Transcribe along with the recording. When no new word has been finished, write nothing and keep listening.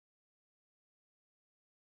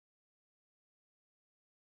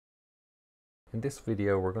In this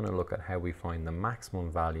video, we're going to look at how we find the maximum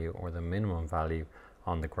value or the minimum value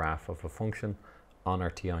on the graph of a function on our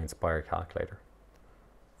TI Nspire calculator.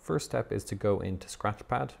 First step is to go into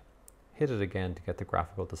Scratchpad, hit it again to get the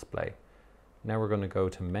graphical display. Now we're going to go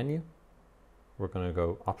to Menu, we're going to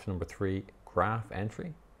go option number 3, Graph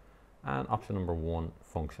Entry, and option number 1,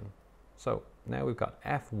 Function. So now we've got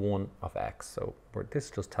f1 of x, so this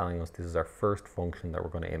is just telling us this is our first function that we're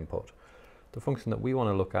going to input. The function that we want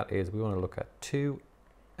to look at is we want to look at 2x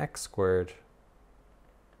squared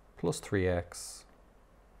plus 3x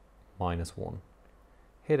minus 1.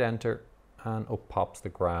 Hit enter and up pops the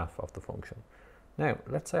graph of the function. Now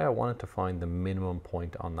let's say I wanted to find the minimum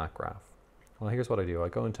point on that graph. Well, here's what I do. I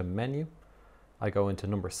go into Menu, I go into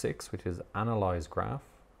number 6, which is Analyze Graph,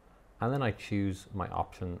 and then I choose my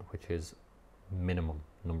option, which is minimum,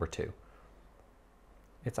 number 2.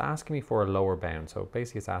 It's asking me for a lower bound, so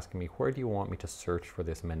basically it's asking me where do you want me to search for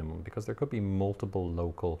this minimum, because there could be multiple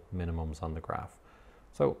local minimums on the graph.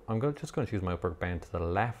 So I'm just going to choose my upper bound to the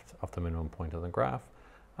left of the minimum point on the graph,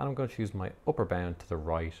 and I'm going to choose my upper bound to the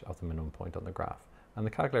right of the minimum point on the graph. And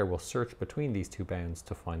the calculator will search between these two bounds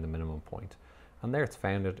to find the minimum point. And there it's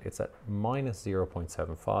found it. It's at minus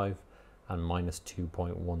 0.75 and minus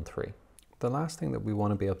 2.13. The last thing that we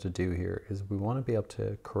want to be able to do here is we want to be able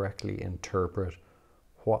to correctly interpret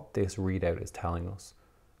what this readout is telling us.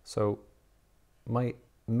 So my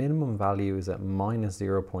minimum value is at minus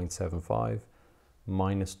 0.75,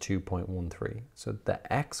 minus 2.13. So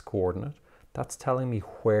the x coordinate, that's telling me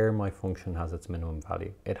where my function has its minimum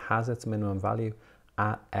value. It has its minimum value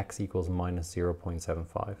at x equals minus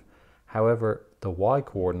 0.75. However, the y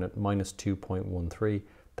coordinate, minus 2.13,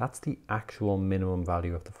 that's the actual minimum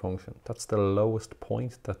value of the function. That's the lowest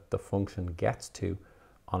point that the function gets to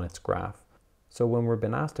on its graph. So when we're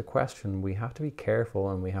being asked a question, we have to be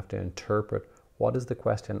careful and we have to interpret what is the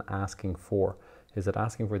question asking for. Is it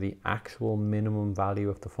asking for the actual minimum value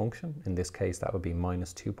of the function? In this case, that would be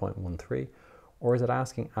minus 2.13. Or is it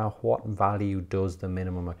asking at what value does the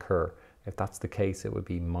minimum occur? If that's the case, it would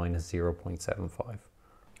be minus 0.75.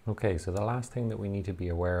 Okay, so the last thing that we need to be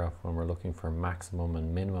aware of when we're looking for maximum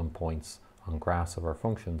and minimum points on graphs of our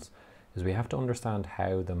functions is we have to understand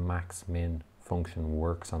how the max-min function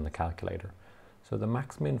works on the calculator. So the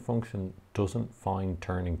max-min function doesn't find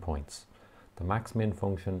turning points. The max-min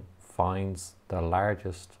function finds the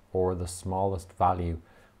largest or the smallest value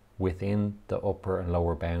within the upper and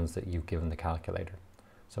lower bounds that you've given the calculator.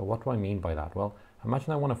 So what do I mean by that? Well,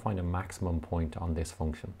 imagine I want to find a maximum point on this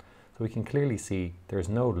function. So we can clearly see there's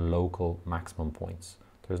no local maximum points.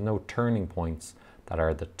 There's no turning points that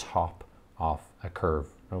are the top of a curve,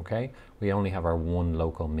 okay? We only have our one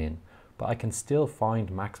local min. But I can still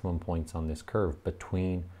find maximum points on this curve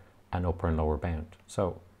between an upper and lower bound.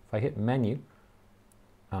 So if I hit Menu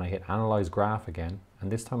and I hit Analyze Graph again,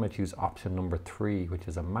 and this time I choose option number 3, which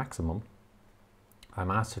is a maximum,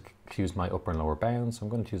 I'm asked to choose my upper and lower bounds. So I'm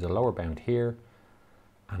going to choose a lower bound here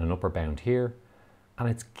and an upper bound here, and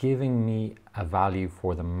it's giving me a value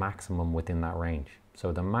for the maximum within that range.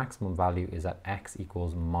 So the maximum value is at x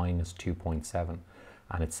equals minus 2.7.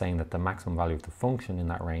 And it's saying that the maximum value of the function in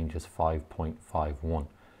that range is 5.51.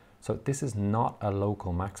 So this is not a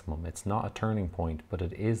local maximum. It's not a turning point, but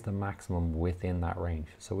it is the maximum within that range.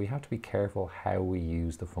 So we have to be careful how we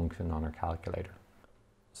use the function on our calculator.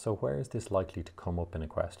 So where is this likely to come up in a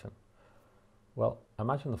question? Well,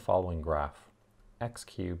 imagine the following graph. X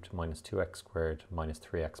cubed minus 2x squared minus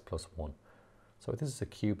 3x plus 1. So this is a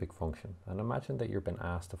cubic function. And imagine that you've been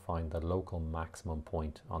asked to find the local maximum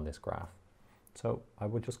point on this graph. So I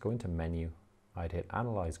would just go into Menu, I'd hit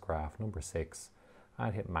Analyze Graph number 6,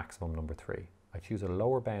 I'd hit Maximum number 3. I choose a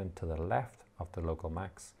lower bound to the left of the local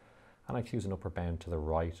max, and I choose an upper bound to the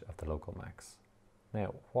right of the local max.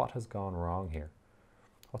 Now, what has gone wrong here?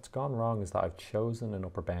 What's gone wrong is that I've chosen an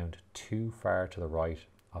upper bound too far to the right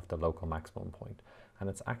of the local maximum point, and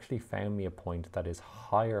it's actually found me a point that is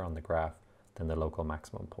higher on the graph than the local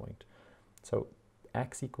maximum point. So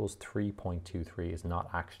x equals 3.23 is not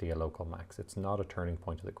actually a local max. It's not a turning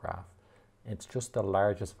point of the graph. It's just the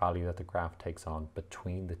largest value that the graph takes on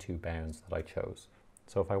between the two bounds that I chose.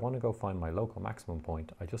 So if I want to go find my local maximum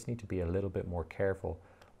point, I just need to be a little bit more careful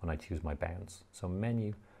when I choose my bounds. So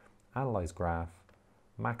Menu, Analyze Graph,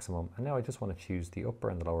 Maximum, and now I just want to choose the upper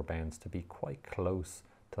and the lower bounds to be quite close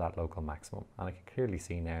to that local maximum. And I can clearly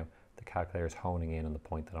see now the calculator is honing in on the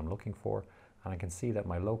point that I'm looking for, and I can see that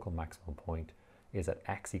my local maximum point is at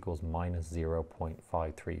x equals minus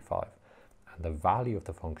 0.535. And the value of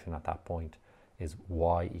the function at that point is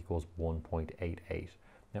y equals 1.88.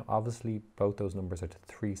 Now obviously both those numbers are to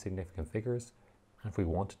 3 significant figures. And if we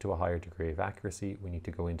want to a higher degree of accuracy, we need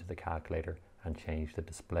to go into the calculator and change the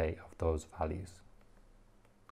display of those values.